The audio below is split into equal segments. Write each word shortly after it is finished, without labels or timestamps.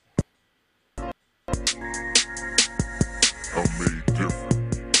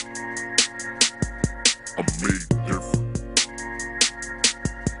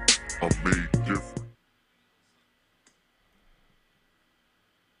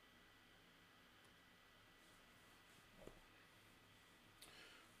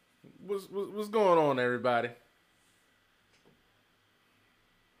What's going on, everybody?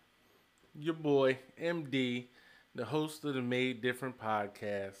 Your boy MD, the host of the Made Different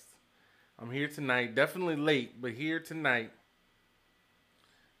podcast. I'm here tonight, definitely late, but here tonight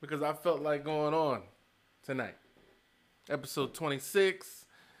because I felt like going on tonight. Episode 26,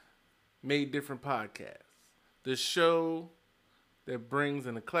 Made Different podcast. The show that brings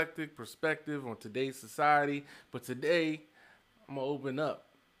an eclectic perspective on today's society, but today I'm gonna open up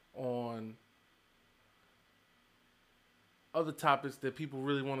on other topics that people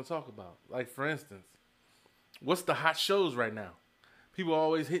really want to talk about. Like, for instance, what's the hot shows right now? People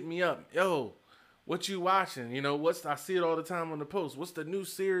always hit me up. Yo, what you watching? I see it all the time on the post. What's the new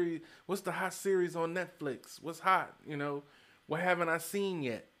series? What's the hot series on Netflix? What's hot? What haven't I seen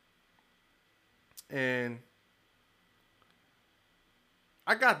yet? And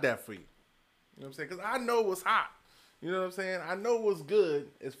I got that for you. You know what I'm saying? Because I know what's hot. You know what I'm saying? I know what's good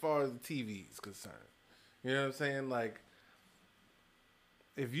as far as the TV is concerned. You know what I'm saying? Like,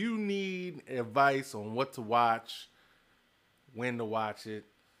 if you need advice on what to watch, when to watch it,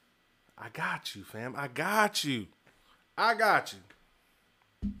 I got you, fam. I got you. I got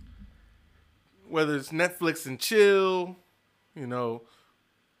you. Whether it's Netflix and chill,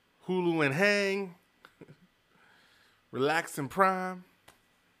 Hulu and hang, relax and prime,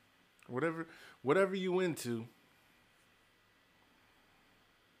 whatever you into,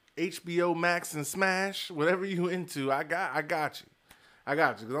 HBO Max and smash, whatever you into, I got you. I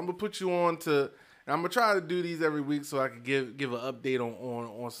got you. Because I'm going to put you on to, and I'm going to try to do these every week so I can give an update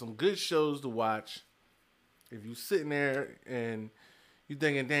on some good shows to watch. If you sitting there and you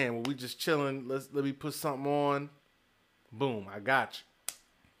thinking, damn, well, we just chilling, let me put something on, boom, I got you.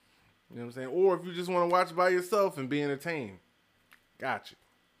 You know what I'm saying? Or if you just want to watch by yourself and be entertained, got you.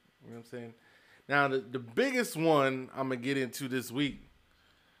 You know what I'm saying? Now, the biggest one I'm going to get into this week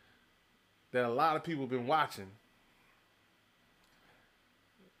that a lot of people have been watching,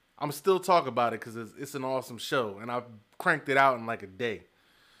 I'm still talk about it because it's an awesome show, and I cranked it out in like a day. It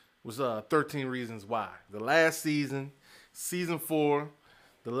was 13 Reasons Why. The last season, season 4,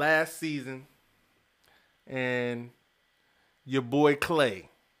 the last season, and your boy Clay.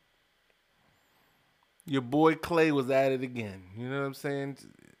 Your boy Clay was at it again. You know what I'm saying?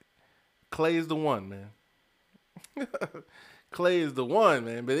 Clay is the one, man. Clay is the one,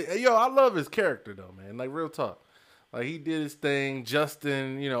 man. But I love his character though, man. Like, real talk. Like, he did his thing.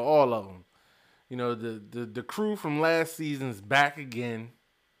 Justin, all of them. The crew from last season's back again.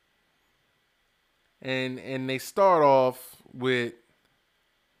 And they start off with,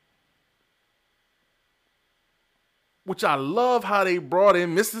 which I love how they brought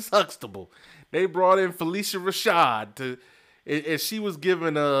in Mrs. Huxtable. They brought in Felicia Rashad as she was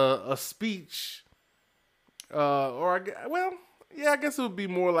giving a speech, I guess it would be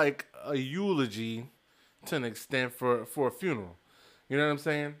more like a eulogy to an extent for a funeral. You know what I'm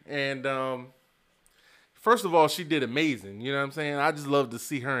saying? And first of all, she did amazing. You know what I'm saying? I just love to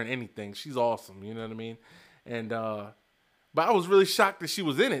see her in anything. She's awesome. You know what I mean? And but I was really shocked that she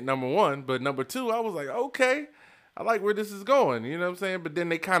was in it, number one. But number two, I was like, okay, I like where this is going. You know what I'm saying? But then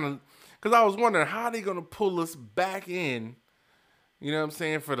they kind of, because I was wondering how they going to pull us back in, you know what I'm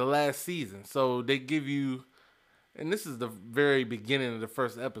saying, for the last season. So they give you, and this is the very beginning of the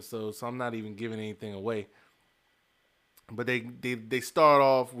first episode, so I'm not even giving anything away. But they start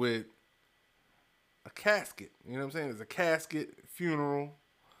off with a casket. You know what I'm saying? There's a casket, funeral,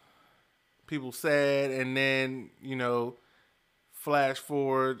 people sad, and then, flash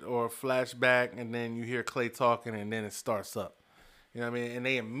forward or flashback, and then you hear Clay talking, and then it starts up. You know what I mean? And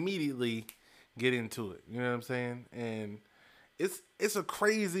they immediately get into it. You know what I'm saying? And it's a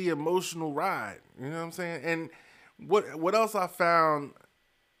crazy emotional ride. You know what I'm saying? And what else I found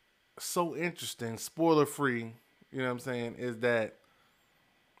so interesting, spoiler free, you know what I'm saying, is that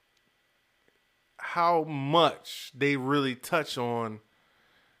how much they really touch on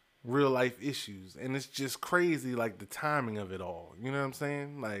real life issues. And it's just crazy, like, the timing of it all. You know what I'm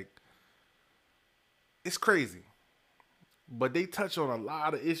saying? Like, it's crazy. But they touch on a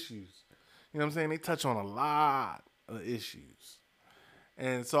lot of issues. You know what I'm saying? They touch on a lot of issues.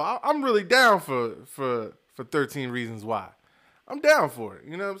 And so I'm really down for 13 Reasons Why. I'm down for it.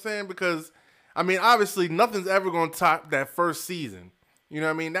 You know what I'm saying? Because, I mean, obviously nothing's ever going to top that first season. You know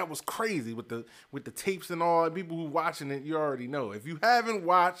what I mean? That was crazy with the tapes and all. People who watching it, you already know. If you haven't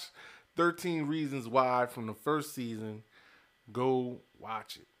watched 13 Reasons Why from the first season, go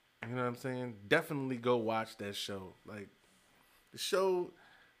watch it. You know what I'm saying? Definitely go watch that show. Like, the show,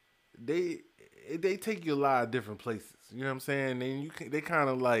 they take you a lot of different places. You know what I'm saying? And they kind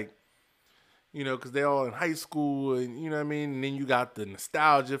of like you know, because they're all in high school, and you know what I mean. And then you got the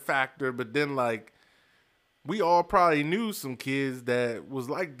nostalgia factor, but then like we all probably knew some kids that was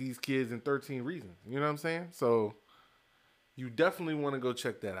like these kids in 13 Reasons. You know what I'm saying? So you definitely want to go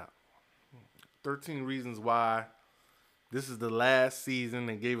check that out. 13 Reasons Why. This is the last season.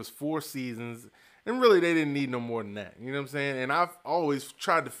 They gave us 4 seasons. And really, they didn't need no more than that. You know what I'm saying? And I've always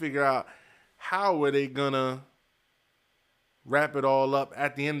tried to figure out how are they going to wrap it all up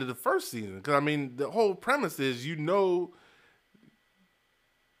at the end of the first season. Because, I mean, the whole premise is, you know,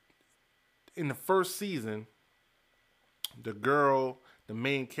 in the first season, the girl, the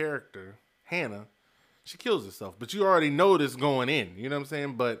main character, Hannah, she kills herself. But you already know this going in. You know what I'm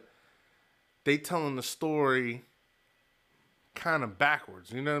saying? But they telling the story kind of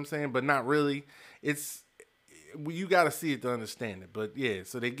backwards. You know what I'm saying? But not really. It's, you got to see it to understand it. But yeah,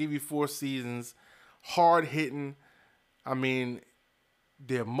 so they give you 4 seasons, hard hitting. I mean,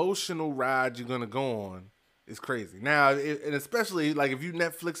 the emotional ride you're gonna go on is crazy. Now, and especially like if you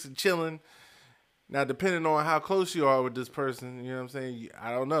Netflix and chilling. Now, depending on how close you are with this person, you know what I'm saying.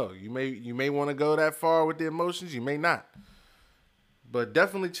 I don't know. You may want to go that far with the emotions. You may not. But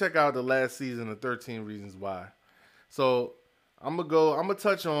definitely check out the last season of 13 Reasons Why. So I'm gonna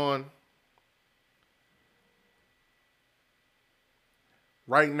touch on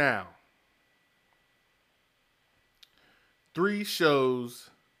right now 3 shows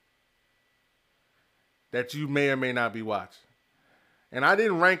that you may or may not be watching. And I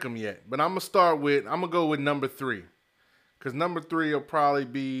didn't rank them yet, but I'm gonna go with number 3. Cause number 3 will probably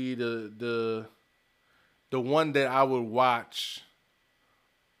be the one that I would watch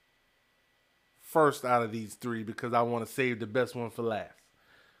first out of these 3 because I want to save the best one for last.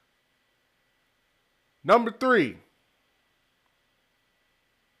 Number 3.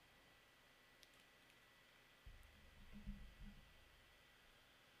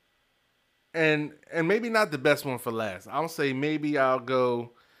 And maybe not the best one for last. I'll say maybe I'll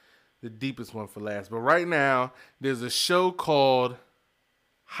go the deepest one for last. But right now, there's a show called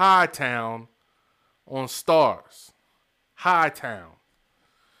Hightown on Stars. Hightown.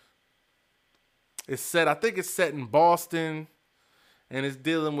 I think it's set in Boston, and it's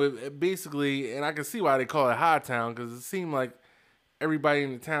dealing with basically, and I can see why they call it Hightown, because it seemed like everybody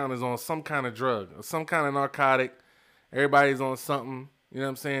in the town is on some kind of drug or some kind of narcotic. Everybody's on something. You know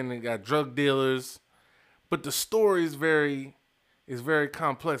what I'm saying? They got drug dealers. But the story is very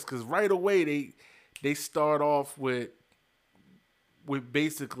complex, because right away they start off with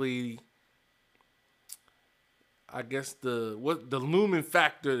basically, I guess the looming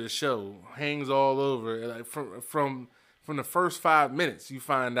factor of the show hangs all over. Like from the first 5 minutes, you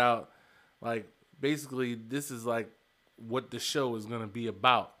find out like basically this is like what the show is gonna be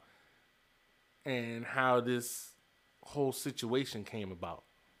about, and how this whole situation came about.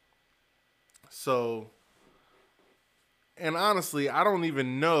 So, and honestly, I don't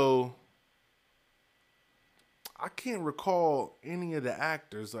even know. I can't recall any of the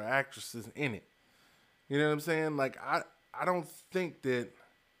actors or actresses in it. You know what I'm saying? Like, I don't think that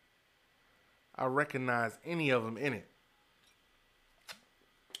I recognize any of them in it.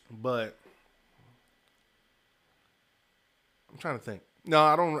 But I'm trying to think. No,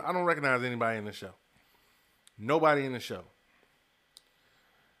 I don't recognize anybody in the show. Nobody in the show.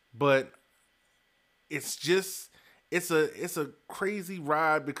 But it's a crazy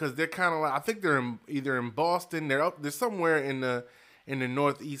ride, because they're kind of like, I think they're either in Boston, they're somewhere in the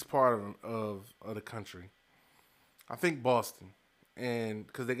northeast part of the country. I think Boston, and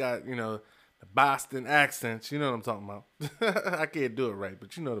because they got, you know, the Boston accents, you know what I'm talking about. I can't do it right,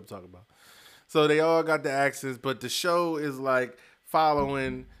 but you know what I'm talking about. So they all got the accents, but the show is like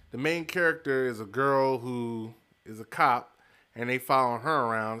following, the main character is a girl who is a cop, and they following her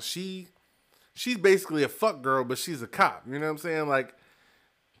around. She's basically a fuck girl, but she's a cop. You know what I'm saying? Like,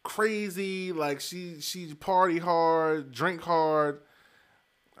 crazy. Like, she party hard, drink hard.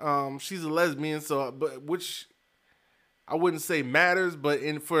 She's a lesbian, so, but which I wouldn't say matters, but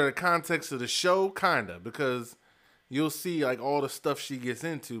for the context of the show, kinda, because you'll see like all the stuff she gets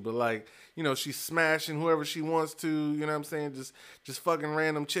into. But like, you know, she's smashing whoever she wants to. You know what I'm saying? Just fucking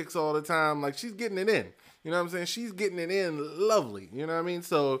random chicks all the time. Like, she's getting it in. You know what I'm saying? She's getting it in lovely. You know what I mean?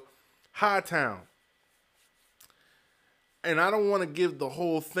 So, Hightown. And I don't want to give the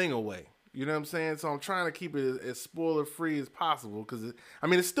whole thing away. You know what I'm saying? So I'm trying to keep it as spoiler free as possible, because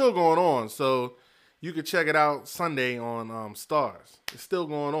it's still going on. So you can check it out Sunday on Stars. It's still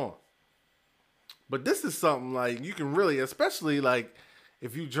going on. But this is something like you can really, especially like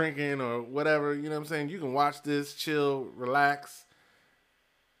if you drinking or whatever, you know what I'm saying? You can watch this, chill, relax,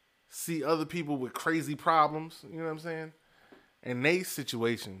 see other people with crazy problems. You know what I'm saying? and they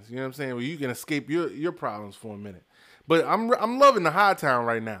situations. You know what I'm saying? Where you can escape your problems for a minute. But I'm loving the Hightown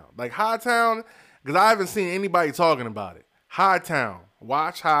right now. Like Hightown, because I haven't seen anybody talking about it. Hightown,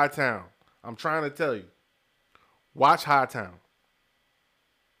 watch Hightown. I'm trying to tell you, watch Hightown.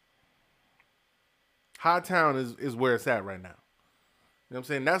 Hightown is where it's at right now. You know what I'm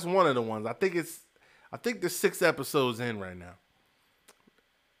saying? That's one of the ones. I think there's 6 episodes in right now.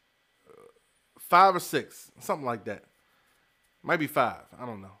 5 or 6, something like that. Might be 5. I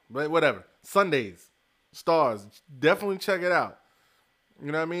don't know. But whatever. Sundays. Stars. Definitely check it out.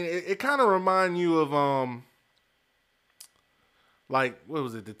 You know what I mean? It kind of reminds you of like, what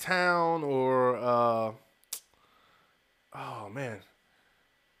was it? The Town or oh man.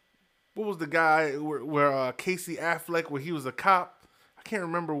 What was the guy where Casey Affleck, where he was a cop? I can't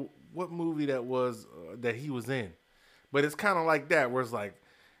remember what movie that was that he was in. But it's kind of like that, where it's like,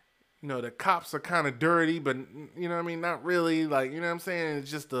 you know, the cops are kind of dirty, but, you know what I mean? Not really. Like, you know what I'm saying?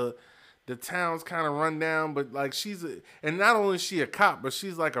 It's just the town's kind of run down, but like and not only is she a cop, but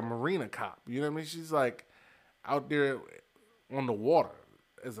she's like a marina cop. You know what I mean? She's like out there on the water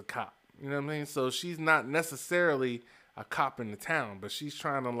as a cop. You know what I mean? So she's not necessarily a cop in the town, but she's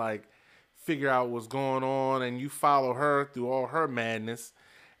trying to like figure out what's going on, and you follow her through all her madness.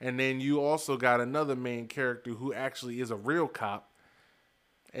 And then you also got another main character who actually is a real cop,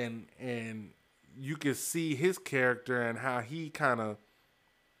 and you can see his character and how he kind of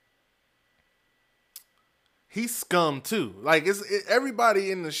he's scum too. Like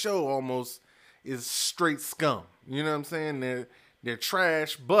everybody in the show almost is straight scum. You know what I'm saying? They're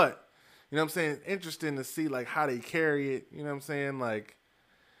trash, but you know what I'm saying? Interesting to see like how they carry it. You know what I'm saying? Like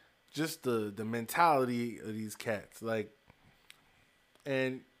just the mentality of these cats. Like,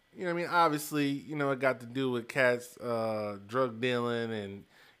 and you know what I mean? Obviously, you know, it got to do with cats drug dealing, and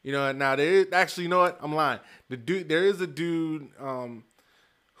you know, now there is actually, you know what? I'm lying. There is a dude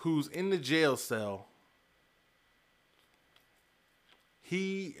who's in the jail cell.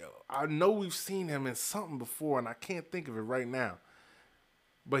 I know we've seen him in something before, and I can't think of it right now.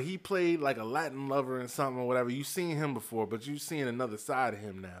 But he played like a Latin lover in something or whatever. You've seen him before, but you've seen another side of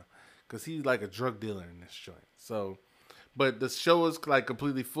him now, because he's like a drug dealer in this joint. So, but the show is like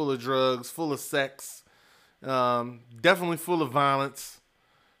completely full of drugs, full of sex, definitely full of violence.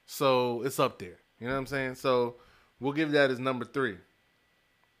 So it's up there. You know what I'm saying? So we'll give that as number 3.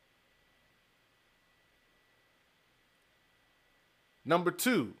 Number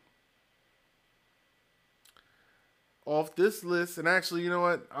 2, off this list, and actually, you know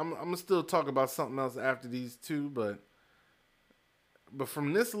what? I'm gonna still talk about something else after these 2, but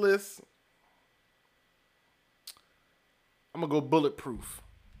from this list, I'm gonna go Bulletproof.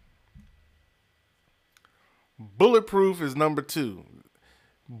 Bulletproof is number 2.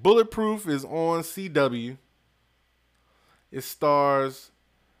 Bulletproof is on CW. It stars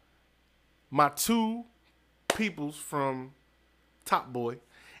my 2 peoples from Top Boy.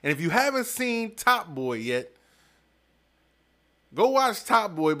 And if you haven't seen Top Boy yet, go watch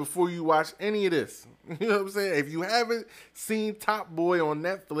Top Boy before you watch any of this. You know what I'm saying? If you haven't seen Top Boy on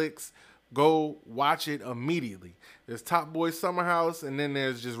Netflix, go watch it immediately. There's Top Boy Summer House, and then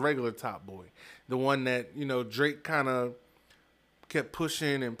there's just regular Top Boy. The one that, you know, Drake kind of kept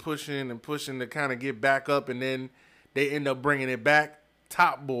pushing and pushing and pushing to kind of get back up, and then they end up bringing it back.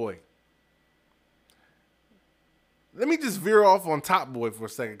 Top Boy. Let me just veer off on Top Boy for a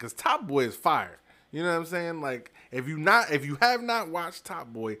second, because Top Boy is fire. You know what I'm saying? Like, if you have not watched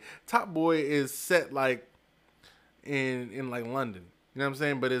Top Boy is set like in like London. You know what I'm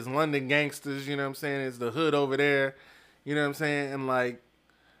saying? But it's London gangsters, you know what I'm saying? It's the hood over there. You know what I'm saying? And like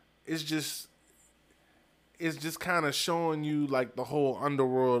it's just kind of showing you like the whole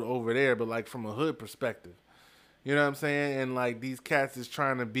underworld over there, but like from a hood perspective. You know what I'm saying? And like these cats is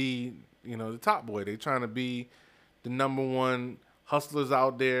trying to be, you know, the top boy. They trying to be the number one hustlers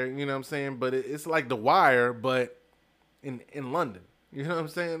out there, you know what I'm saying? But it's like The Wire, but in London. You know what I'm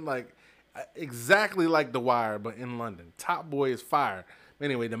saying? Like exactly like The Wire, but in London. Top Boy is fire.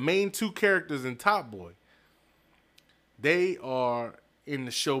 Anyway, the main 2 characters in Top Boy, they are in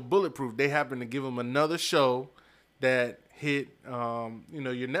the show Bulletproof. They happen to give them another show that hit, you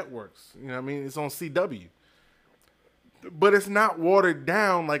know, your networks. You know what I mean? It's on CW. But it's not watered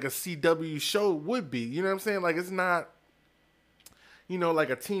down like a CW show would be. You know what I'm saying? Like, it's not, you know, like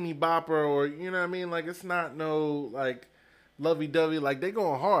a teeny bopper or, you know what I mean? Like, it's not no, like, lovey-dovey. Like, they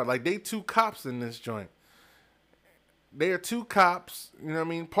going hard. Like, they 2 cops in this joint. They are 2 cops, you know what I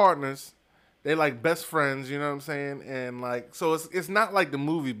mean? Partners. They like best friends, you know what I'm saying? And, like, so it's not like the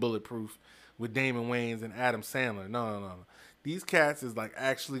movie Bulletproof with Damon Wayans and Adam Sandler. No. These cats is, like,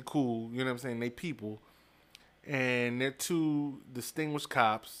 actually cool. You know what I'm saying? They people. and they're two distinguished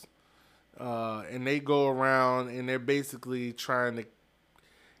cops, and they go around and they're basically trying to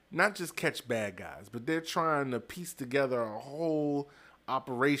not just catch bad guys, but they're trying to piece together a whole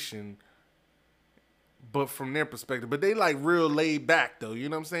operation, but from their perspective. But they like real laid back though, you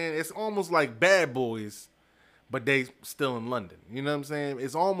know what I'm saying? It's almost like Bad Boys, but they still in London. You know what I'm saying?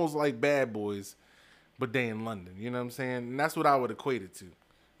 It's almost like Bad Boys, but they in London. You know what I'm saying? And that's what I would equate it to.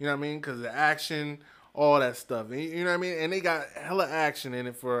 You know what I mean? Because the action, all that stuff. And, you know what I mean? And they got hella action in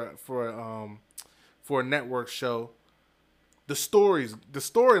it for a network show. The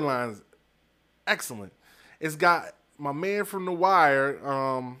storylines, excellent. It's got my man from The Wire,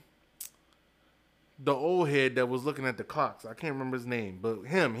 the old head that was looking at the clocks. I can't remember his name, but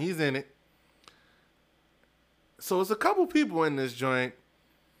he's in it. So it's a couple people in this joint,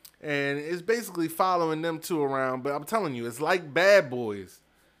 and it's basically following them two around. But I'm telling you, it's like Bad Boys.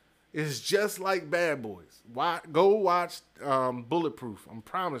 It's just like Bad Boys. Go watch Bulletproof. I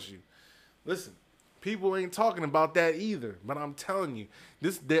promise you. Listen, people ain't talking about that either, but I'm telling you,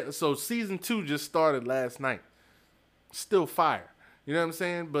 so season 2 just started last night. Still fire. You know what I'm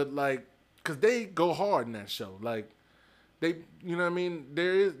saying? But like, cause they go hard in that show. Like, you know what I mean?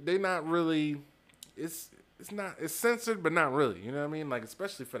 They not really. It's censored, but not really. You know what I mean? Like,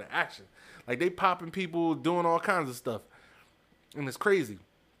 especially for the action. Like, they popping people, doing all kinds of stuff, and it's crazy.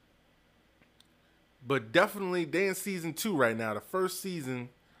 But definitely, they in season 2 right now. The first season,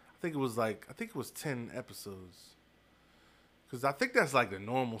 I think it was 10 episodes. Because I think that's like the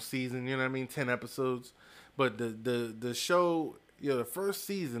normal season, you know what I mean? 10 episodes. But the show, the first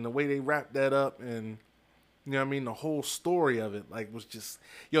season, the way they wrapped that up, and, you know what I mean? The whole story of it, like, was just,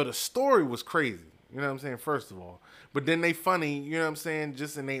 the story was crazy. You know what I'm saying? First of all. But then they funny, you know what I'm saying?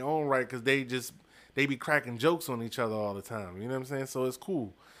 Just in their own right, because they be cracking jokes on each other all the time. You know what I'm saying? So it's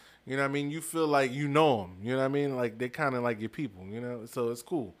cool. You know what I mean? You feel like you know them. You know what I mean? Like, they kind of like your people, you know? So it's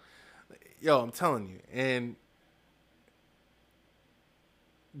cool. I'm telling you. And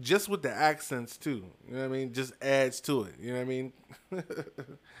just with the accents, too. You know what I mean? Just adds to it. You know what I mean?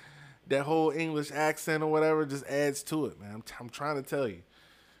 That whole English accent or whatever just adds to it, man. I'm trying to tell you.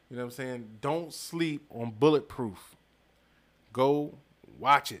 You know what I'm saying? Don't sleep on Bulletproof. Go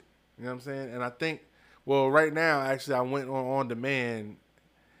watch it. You know what I'm saying? And I think, right now, actually, I went on demand,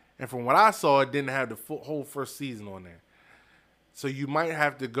 and from what I saw, it didn't have the whole first season on there. So you might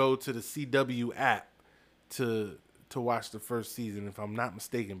have to go to the CW app to watch the first season, if I'm not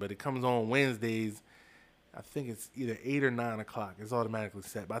mistaken. But it comes on Wednesdays. I think it's either 8 or 9 o'clock. It's automatically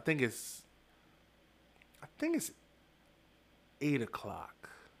set. But I think it's 8 o'clock.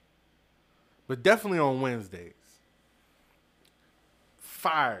 But definitely on Wednesdays.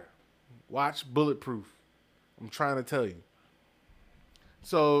 Fire. Watch Bulletproof. I'm trying to tell you.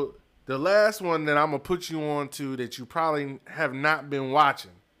 So the last one that I'm going to put you on to that you probably have not been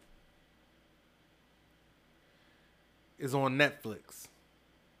watching is on Netflix.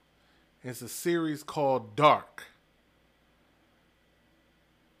 It's a series called Dark.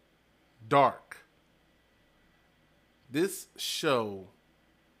 Dark. This show,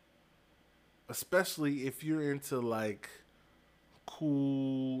 especially if you're into like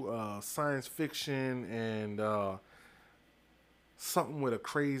cool science fiction and something with a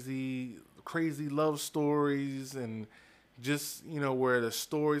crazy love stories, and just, where the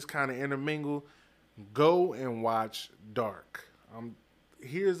stories kind of intermingle, go and watch Dark.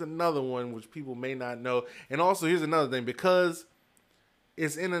 Here's another one which people may not know. And also, here's another thing, because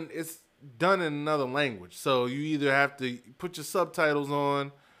it's done in another language. So you either have to put your subtitles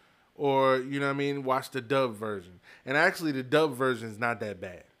on, or, you know what I mean, watch the dub version. And actually, the dub version is not that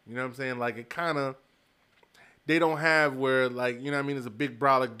bad. You know what I'm saying? Like, it kind of, they don't have where, like, you know what I mean, there's a big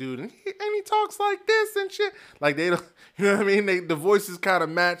brolic dude and he talks like this and shit. Like, they don't, you know what I mean? The voices kind of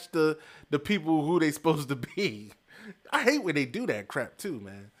match the people who they supposed to be. I hate when they do that crap too,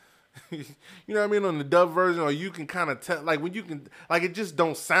 man. You know what I mean? On the dub version, or you can kind of tell, like, when you can, like, it just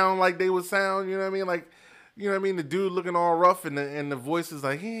don't sound like they would sound. You know what I mean? Like, you know what I mean? The dude looking all rough, and the voice is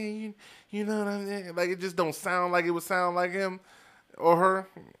like, hey, you know what I mean? Like, it just don't sound like it would sound like him or her.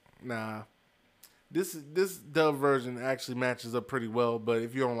 Nah. This dub version actually matches up pretty well, but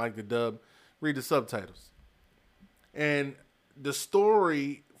if you don't like the dub, read the subtitles. And the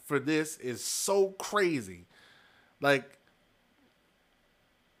story for this is so crazy. Like,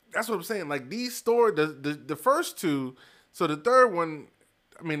 that's what I'm saying. Like, these stories, the first two, so the third one,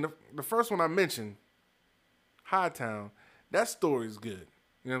 I mean, the first one I mentioned, Hightown, that story's good.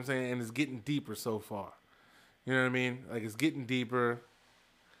 You know what I'm saying? And it's getting deeper so far. You know what I mean? Like, it's getting deeper.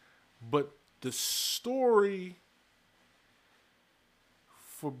 But the story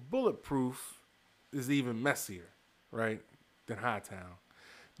for Bulletproof is even messier, right, than Hightown.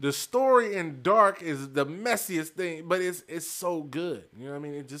 The story in Dark is the messiest thing, but it's so good. You know what I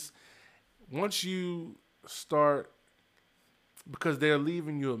mean? It just once you start because they're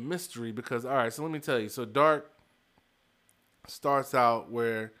leaving you a mystery. Because all right, so let me tell you. So Dark starts out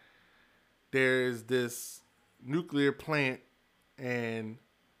where there's this nuclear plant and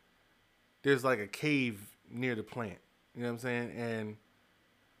there's like a cave near the plant. You know what I'm saying? And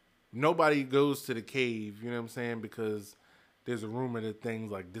nobody goes to the cave, you know what I'm saying? Because there's a rumor that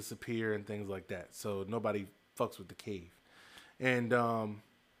things like disappear and things like that. So nobody fucks with the cave. And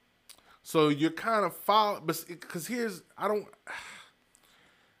so you're kind of follow, but because I'm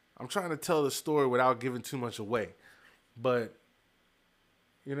trying to tell the story without giving too much away. But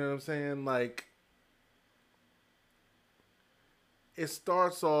you know what I'm saying? Like it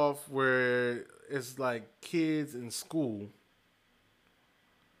starts off where it's like kids in school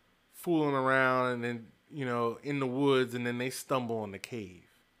fooling around and then, in the woods, and then they stumble on the cave.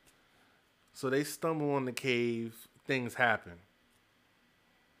 So they stumble on the cave, things happen.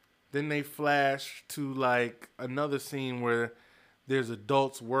 Then they flash to like another scene where there's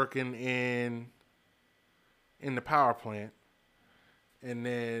adults working in the power plant, and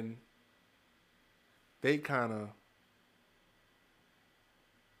then they kind of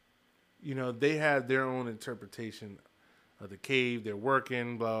they have their own interpretation of the cave. They're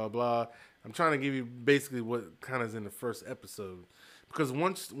working, blah, blah, blah. I'm trying to give you basically what kind of is in the first episode. Because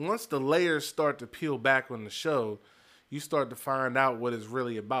once the layers start to peel back on the show, you start to find out what it's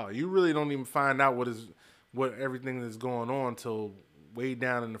really about. You really don't even find out what everything that's going on till way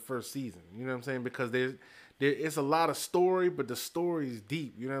down in the first season. You know what I'm saying? Because it's a lot of story, but the story's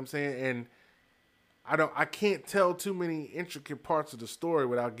deep. You know what I'm saying? And I can't tell too many intricate parts of the story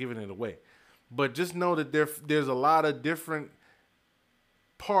without giving it away. But just know that there's a lot of different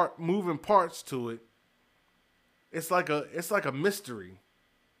moving parts to it. It's like a mystery.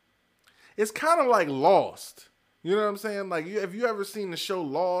 It's kind of like Lost. You know what I'm saying? Like, have you ever seen the show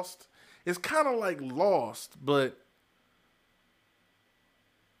Lost? It's kind of like Lost, but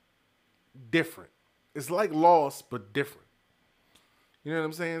different. It's like Lost, but different. You know what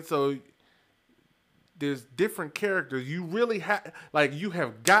I'm saying? So there's different characters. You really you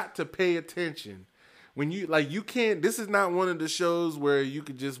have got to pay attention. When you can't, this is not one of the shows where you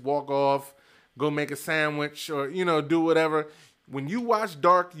could just walk off, go make a sandwich or, do whatever. When you watch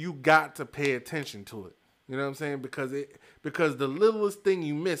Dark, you got to pay attention to it. You know what I'm saying? Because the littlest thing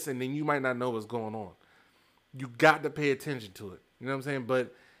you miss, and then you might not know what's going on. You got to pay attention to it. You know what I'm saying?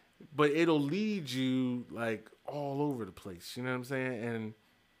 But it'll lead you like all over the place. You know what I'm saying? And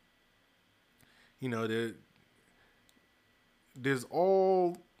there's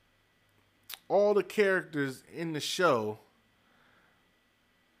all the characters in the show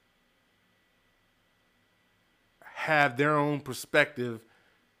have their own perspective,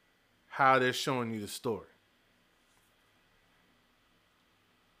 how they're showing you the story.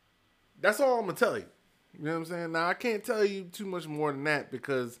 That's all I'm gonna tell you. You know what I'm saying? Now I can't tell you too much more than that,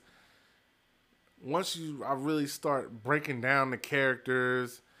 because once I really start breaking down the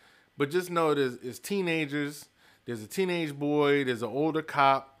characters. But just know it's teenagers. There's a teenage boy. There's an older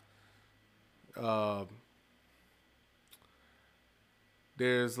cop.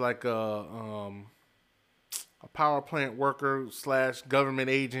 There's like a power plant worker / government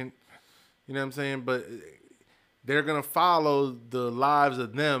agent. You know what I'm saying? But they're going to follow the lives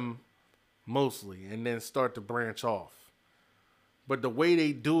of them mostly and then start to branch off. But the way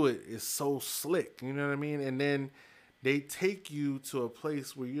they do it is so slick. You know what I mean? And then they take you to a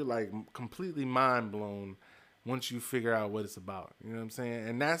place where you're like completely mind blown once you figure out what it's about. You know what I'm saying?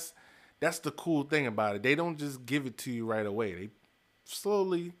 And that's the cool thing about it. They don't just give it to you right away. They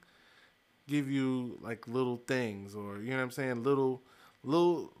slowly give you like little things, or you know what I'm saying, little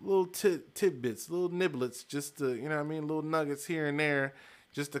tidbits, little niblets, just to, you know what I mean, little nuggets here and there,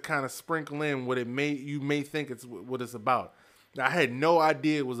 just to kind of sprinkle in what you may think it's what it's about. I had no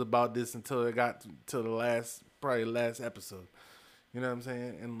idea it was about this until it got to the last episode. You know what I'm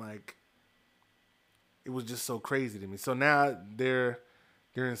saying? And like, it was just so crazy to me. So now they're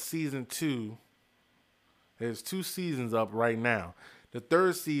in season 2. There's 2 seasons up right now. The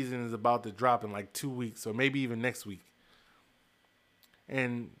 3rd season is about to drop in like 2 weeks, or maybe even next week.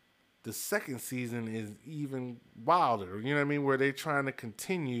 And the 2nd season is even wilder. You know what I mean? Where they're trying to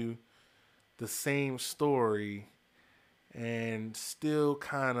continue the same story and still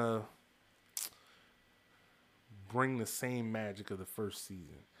kind of bring the same magic of the first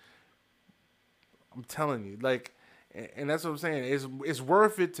season. I'm telling you, like, and that's what I'm saying. It's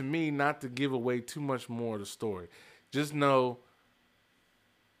worth it to me not to give away too much more of the story. Just know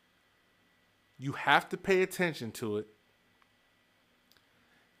You have to pay attention to it.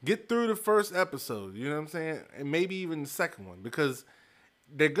 Get through the first episode, you know what I'm saying? And maybe even the second one, because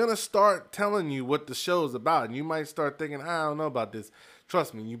they're going to start telling you what the show is about. And you might start thinking, I don't know about this.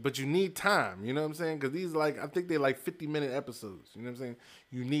 Trust me, but you need time, you know what I'm saying? Because these, I think they're 50-minute episodes, you know what I'm saying?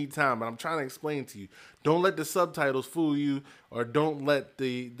 You need time, but I'm trying to explain to you. Don't let the subtitles fool you, or don't let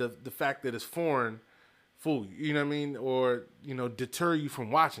the fact that it's foreign fool you, you know what I mean? Or, deter you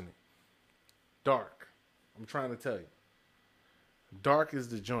from watching it. Dark. I'm trying to tell you. Dark is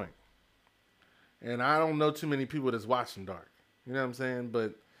the joint. And I don't know too many people that's watching Dark. You know what I'm saying?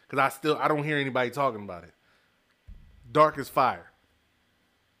 But, because I don't hear anybody talking about it. Dark is fire.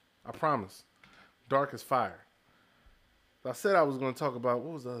 I promise. Dark is fire. I said I was going to talk about,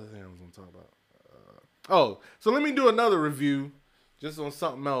 what was the other thing I was going to talk about? So let me do another review just on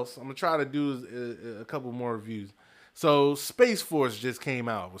something else. I'm going to try to do a couple more reviews. So Space Force just came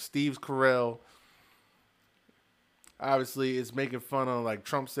out with Steve Carell. Obviously, it's making fun of,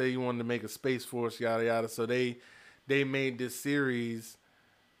 Trump said he wanted to make a Space Force, yada, yada. So they made this series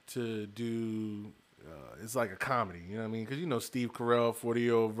to do, it's like a comedy, you know what I mean? Because, Steve Carell,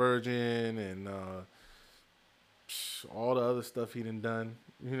 40-Year-Old Virgin, and all the other stuff he done,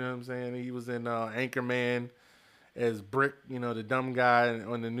 you know what I'm saying? He was in Anchorman as Brick, the dumb guy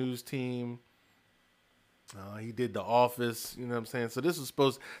on the news team. He did The Office, you know what I'm saying? So this was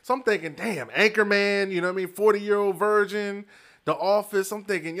so I'm thinking, damn, Anchorman, you know what I mean? 40-Year-Old Virgin, The Office. I'm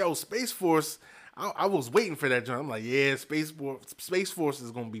thinking, yo, Space Force. I was waiting for that joint. I'm like, yeah, Space Force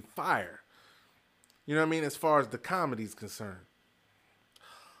is going to be fire. You know what I mean? As far as the comedy's concerned.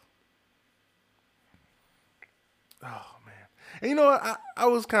 Oh, man. And you know what? I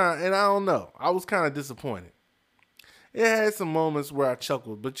was kind of, and I don't know, I was kind of disappointed. It had some moments where I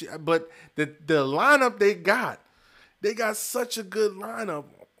chuckled, but the lineup they got such a good lineup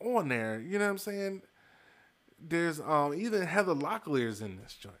on there. You know what I'm saying? There's even Heather Locklear's in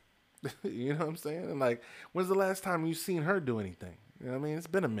this joint. You know what I'm saying? And when's the last time you seen her do anything? You know what I mean? It's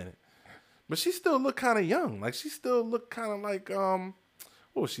been a minute, but she still look kind of young. She still look kind of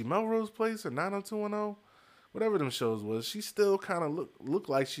what was she? Melrose Place or 90210, whatever them shows was. She still kind of look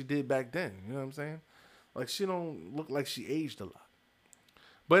like she did back then. You know what I'm saying? She don't look like she aged a lot.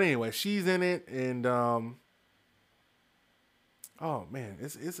 But anyway, she's in it, and oh man,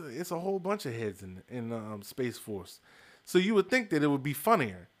 it's a whole bunch of heads in Space Force. So you would think that it would be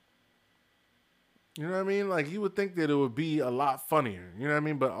funnier. You know what I mean? You would think that it would be a lot funnier. You know what I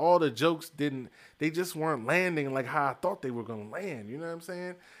mean? But all the jokes they just weren't landing how I thought they were gonna land. You know what I'm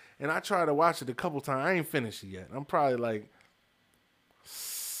saying? And I tried to watch it a couple times. I ain't finished it yet. I'm probably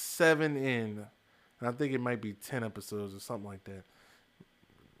 7 in. And I think it might be 10 episodes or something like that.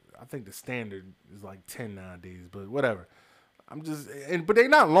 I think the standard is 10 nowadays, but whatever. But they're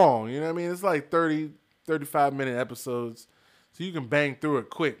not long, you know what I mean? It's 30, 35-minute episodes, so you can bang through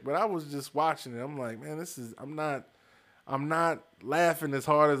it quick. But I was just watching it. I'm like, man, I'm not laughing as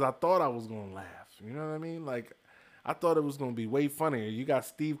hard as I thought I was going to laugh. You know what I mean? I thought it was going to be way funnier. You got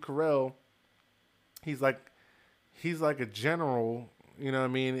Steve Carell. He's like a general, you know what I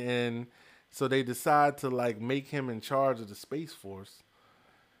mean? And so they decide to make him in charge of the Space Force.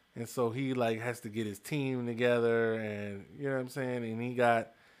 And so he has to get his team together, and you know what I'm saying? And he got,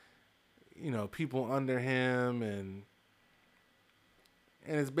 people under him, and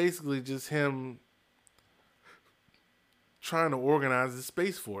it's basically just him trying to organize the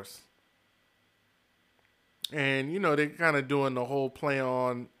Space Force. And, they're kind of doing the whole play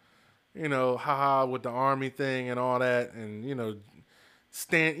on, haha with the Army thing and all that, and, the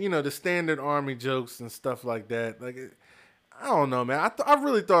standard Army jokes and stuff like that. I don't know, man. I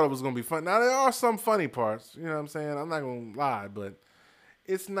really thought it was going to be fun. Now, there are some funny parts, you know what I'm saying? I'm not going to lie, but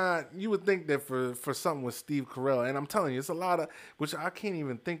it's not, you would think that for something with Steve Carell, and I'm telling you, it's a lot of, which I can't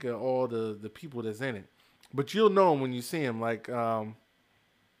even think of all the people that's in it. But you'll know him when you see him, yeah,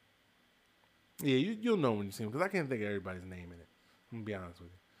 you'll know when you see him, because I can't think of everybody's name in it. I'm going to be honest with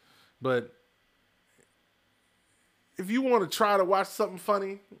you. But if you want to try to watch something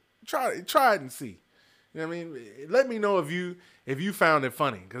funny, try it and see. You know what I mean? Let me know if you found it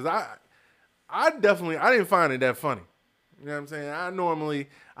funny, because I didn't find it that funny. You know what I'm saying?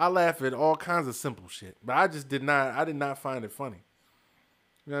 I laugh at all kinds of simple shit, but I did not find it funny.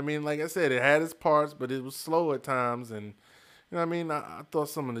 You know what I mean? Like I said, it had its parts, but it was slow at times, and you know what I mean? I thought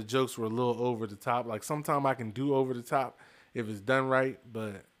some of the jokes were a little over the top. Sometimes I can do over the top if it's done right,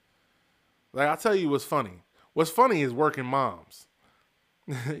 but I'll tell you what's funny. What's funny is Working Moms.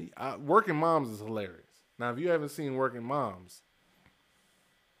 Working Moms is hilarious. Now, if you haven't seen Working Moms,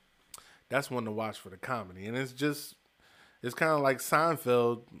 that's one to watch for the comedy. And it's kind of like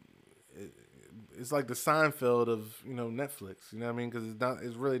Seinfeld, it's like the Seinfeld of Netflix. You know what I mean? Because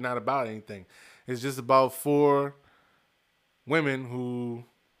it's really not about anything. It's just about four women who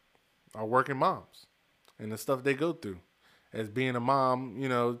are working moms and the stuff they go through as being a mom.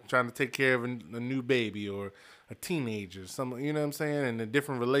 Trying to take care of a new baby or a teenager. You know what I'm saying? And the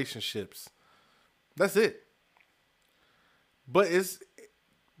different relationships. That's it. But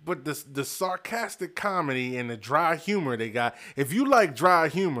the sarcastic comedy and the dry humor they got. If you like dry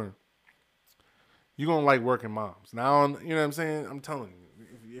humor, you're going to like Working Moms. Now, you know what I'm saying? I'm telling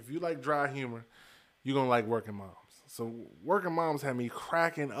you. If you like dry humor, you're going to like Working Moms. So Working Moms had me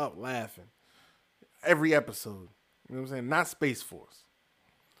cracking up laughing every episode. You know what I'm saying? Not Space Force.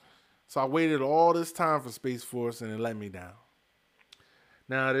 So I waited all this time for Space Force and it let me down.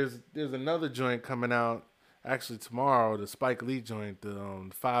 Now, there's another joint coming out actually tomorrow, the Spike Lee joint, the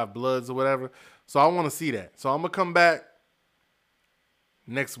Five Bloods or whatever. So I want to see that. So I'm going to come back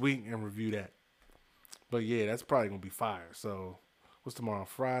next week and review that. But yeah, that's probably going to be fire. So what's tomorrow?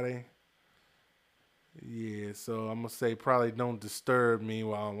 Friday? Yeah, so I'm going to say probably don't disturb me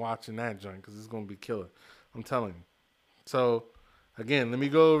while I'm watching that joint because it's going to be killer. I'm telling you. So again, let me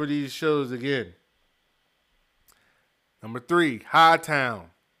go over these shows again. Number 3,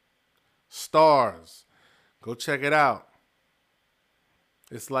 Hightown. Stars. Go check it out.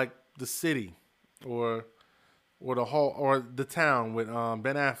 It's like The City or the Town with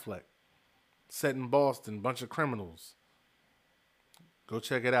Ben Affleck. Set in Boston, bunch of criminals. Go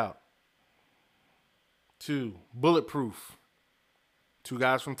check it out. 2, Bulletproof. 2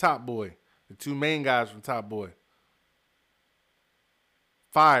 guys from Top Boy. The 2 main guys from Top Boy.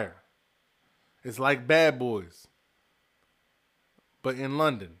 Fire. It's like Bad Boys, but in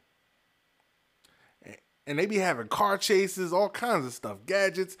London. And they be having car chases, all kinds of stuff,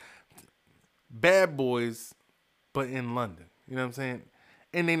 gadgets. Bad Boys, but in London. You know what I'm saying?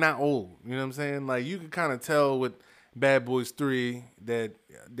 And they not old. You know what I'm saying? Like, you can kind of tell with Bad Boys 3 that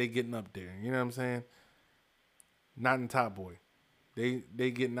they getting up there. You know what I'm saying? Not in Top Boy.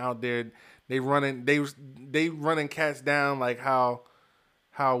 They getting out there. They running cats down like how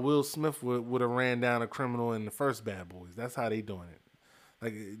Will Smith would have ran down a criminal in the first Bad Boys. That's how they doing it.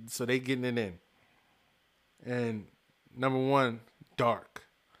 Like, so they getting it in. And number 1, Dark.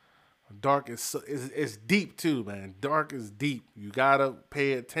 Dark is deep too, man. Dark is deep. You gotta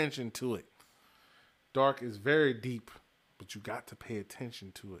pay attention to it. Dark is very deep, but you got to pay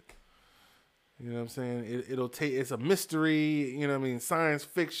attention to it. You know what I'm saying? It's a mystery, you know what I mean? Science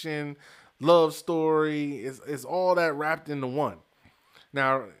fiction, love story. It's all that wrapped into one.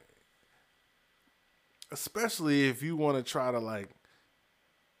 Now, especially if you want to try to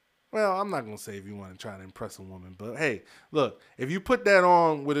I'm not going to say if you want to try to impress a woman, but hey, look, if you put that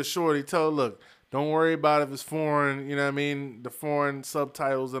on with a shorty, tell her, look, don't worry about if it's foreign, you know what I mean? The foreign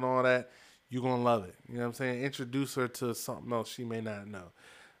subtitles and all that, you're going to love it. You know what I'm saying? Introduce her to something else she may not know.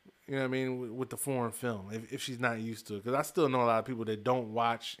 You know what I mean? With the foreign film, if she's not used to it. Because I still know a lot of people that don't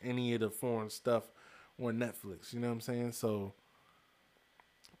watch any of the foreign stuff on Netflix. You know what I'm saying? So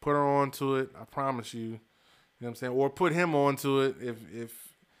put her on to it. I promise you. You know what I'm saying? Or put him on to it if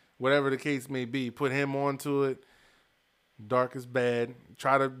whatever the case may be. Put him on to it. Dark is bad.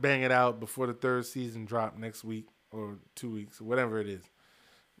 Try to bang it out before the 3rd season drop next week or 2 weeks or whatever it is.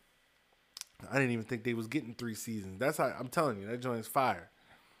 I didn't even think they was getting 3 seasons. That's how I'm telling you, that joint is fire.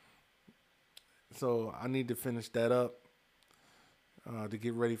 So I need to finish that up to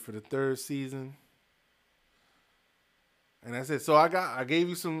get ready for the 3rd season. And that's it. So I gave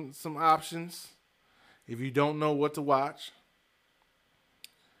you some options. If you don't know what to watch,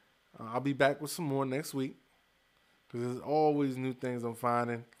 I'll be back with some more next week because there's always new things I'm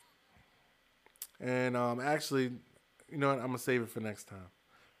finding. And actually, you know what? I'm gonna save it for next time.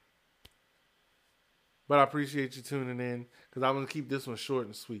 But I appreciate you tuning in because I'm gonna keep this one short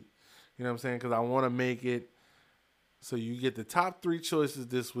and sweet. You know what I'm saying? Because I want to make it so you get the top 3 choices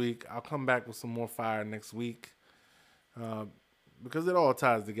this week. I'll come back with some more fire next week because it all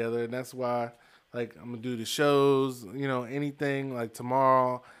ties together. And that's why, I'm going to do the shows, anything. Like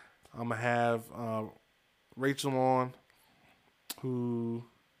tomorrow, I'm going to have Rachel on, who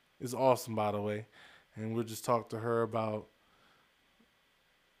is awesome, by the way. And we'll just talk to her about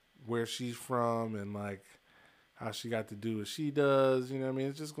where she's from and, how she got to do what she does. You know what I mean?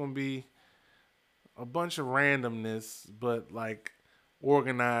 It's just going to be a bunch of randomness, but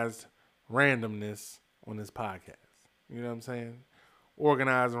organized randomness on this podcast. You know what I'm saying?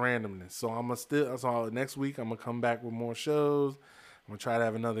 Organized randomness. So next week I'm gonna come back with more shows. I'm gonna try to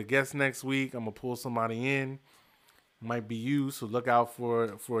have another guest next week. I'm gonna pull somebody in. Might be you, so look out for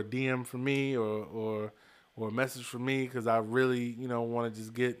a DM from me or a message from me because I really want to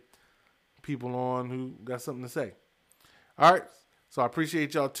just get people on who got something to say. All right. So I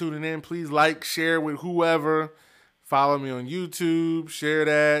appreciate y'all tuning in. Please like, share with whoever. Follow me on YouTube. Share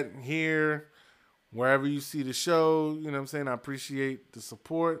that here. Wherever you see the show. You know what I'm saying? I appreciate the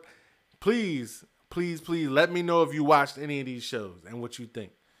support. Please, please, please let me know if you watched any of these shows and what you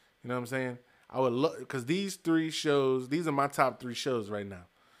think. You know what I'm saying? I would love, because these 3 shows, these are my top 3 shows right now.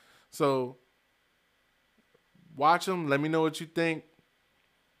 So watch them. Let me know what you think.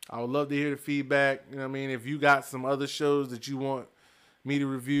 I would love to hear the feedback. You know what I mean? If you got some other shows that you want me to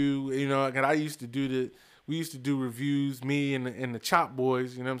review, you know, because we used to do reviews, me and the Chop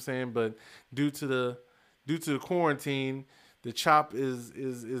Boys, you know what I'm saying? But due to the quarantine, the Chop is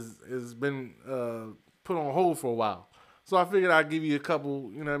been put on hold for a while. So I figured I'd give you a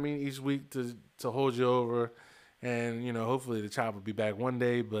couple, you know what I mean, each week to hold you over. And, you know, hopefully the Chop will be back one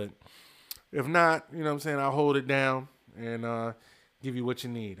day. But if not, you know what I'm saying, I'll hold it down and give you what you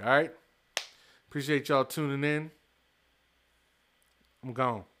need. All right? Appreciate y'all tuning in. I'm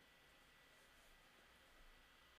gone.